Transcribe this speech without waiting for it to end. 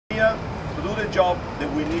job that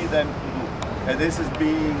we need them to do. And this is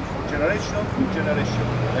being generation to generation.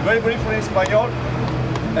 And very briefly en español,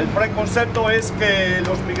 el preconcepto es que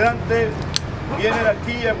los migrantes vienen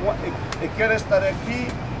aquí y quieren estar aquí.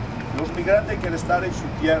 Los migrantes quieren estar en su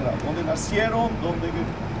tierra, donde nacieron, donde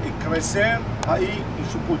crecer ahí, en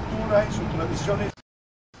su cultura, en sus tradiciones.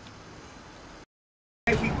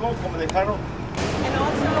 México, como dejaron.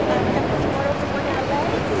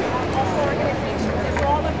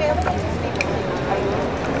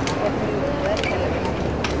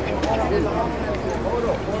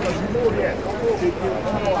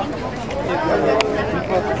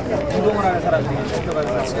 운동을 하는 사람 중에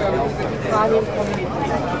한인 커뮤니티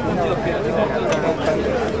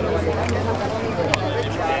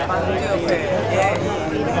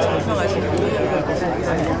민족협회에 전송하시는 분들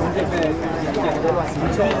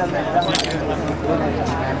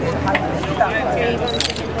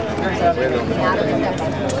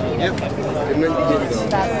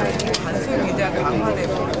단순 기자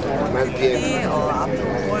강화되고 이 앞으로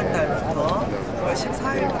 9월달부터 9월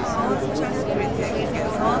 14일부터 소셜 시큐리티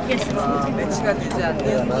액트에서 매치가 되지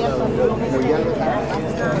않는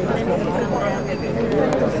하게 되는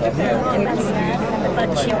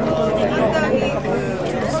상당히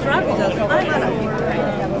서로 기자들뿐만 아니라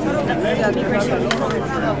서로 기자들과 결론을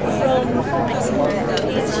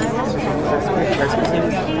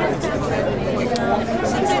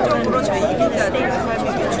실질적으로 저희 이민자들의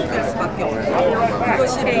삶이 위축될 수밖에 없고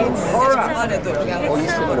그것이 생활에도 영향을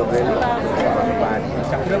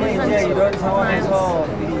자, 그러면 이제 이런 상황에서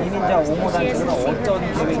이민자 오모단체는 어떤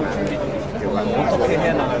계획을 준비 중이십니까? 어떻게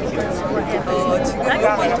해야 나갈까요? 지금 이번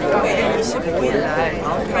주에 25일 날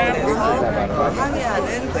다운타운에서 항의하는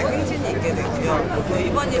행진이 있게 되고요. 또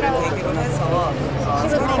이번 일을 계기로 해서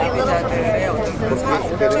서울 이민자들의 어떤 그 사회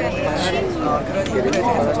문제에 대한 그런 일들에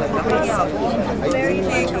대해서 저희가 항의하고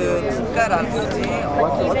특히 그 국가라든지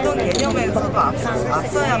어떤 개념에서도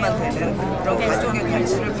앞서야만 되는 그런 가족의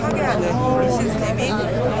가치를 파괴하는 이 시스템이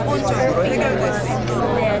근본적으로 해결될 수 있도록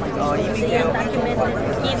이민개혁을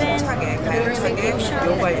힘차게 가열차게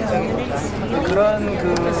요구할 예정입니다. 그런 그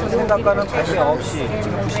생각과는 관계없이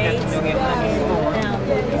지금 부시 대통령의 행동은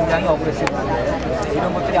굉장히 억울했었는데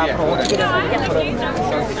이런 것들이 앞으로 어떻게 될지 그런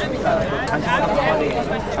단속에 따라서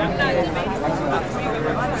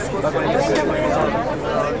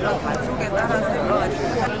여러 가지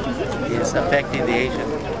is affecting the Asian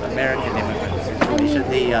American immigrant situation,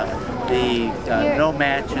 the no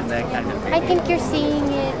match and that kind of thing. I think you're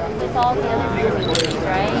seeing it with all the other communities,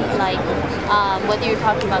 right? Like whether you're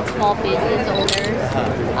talking about small business owners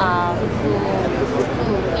who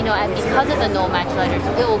you know, and because of the no match letters,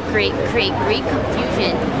 it will create great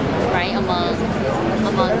confusion, right, among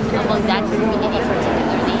that community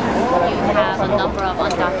particularly. You have a number of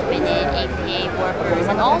undocumented APA workers,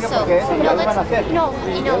 and also, I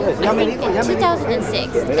think in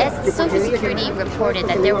 2006, as Social Security reported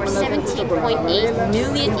that there were 17.8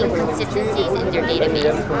 million inconsistencies in their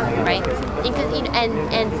database, right?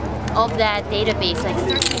 And of that database, like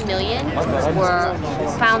 13 million were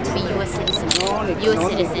found to be U.S.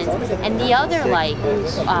 citizens, and the other like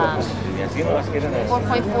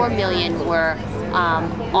 4.4 million were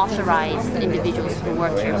authorized individuals who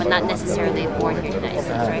work here, but not necessarily born here in the United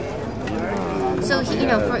States, right? So, you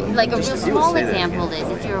know, for like a real small example is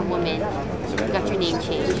if you're a woman, you got your name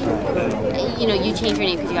changed. You know, you change your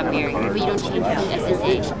name because you got married, but you don't change your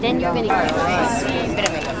SSA. Then you're going to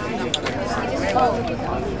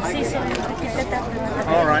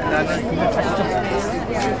All right,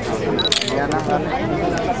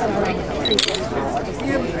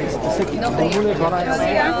 Soy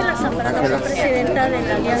Ángela Zambrano, soy presidenta de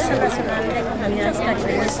la Alianza Nacional de Comunidades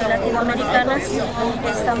Caribeñas y Latinoamericanas.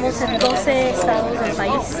 Estamos en 12 estados del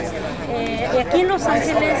país. Y aquí en Los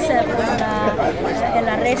Ángeles, por el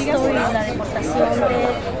arresto y la deportación de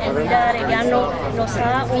Elvira Arellano, nos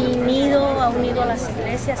ha unido a las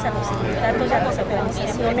iglesias, a los sindicatos y a las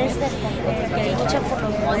organizaciones que luchan por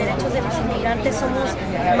los derechos de los inmigrantes. Somos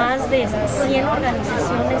más de 100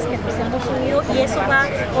 organizaciones que nos hemos unido, y eso va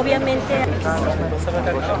obviamente a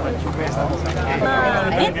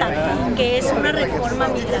una meta, que es una reforma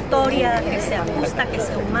migratoria que sea justa, que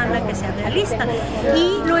sea humana, que sea realista.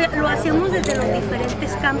 Y lo hacemos desde los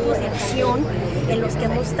diferentes campos de acción en los que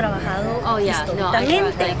hemos trabajado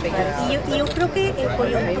históricamente. Y yo creo que en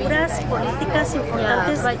coyunturas políticas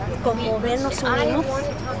importantes como ven nos unimos.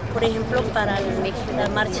 Por ejemplo, para la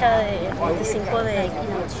marcha del 25 de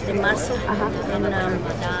marzo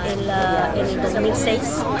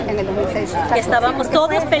en el 2006, que estábamos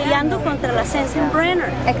todos peleando contra la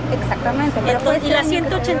Sensenbrenner. Exactamente. Entonces, y la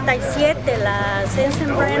 187, la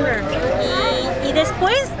Sensenbrenner, y Y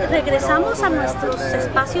después regresamos a nuestros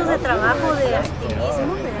espacios de trabajo, de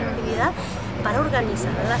activismo, de actividad, para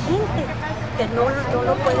organizar a la gente, que no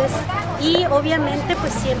lo puedes. Y obviamente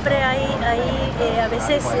pues siempre hay a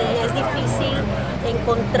veces es difícil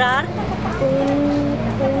encontrar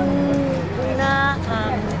una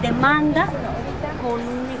demanda con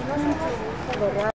un equipo.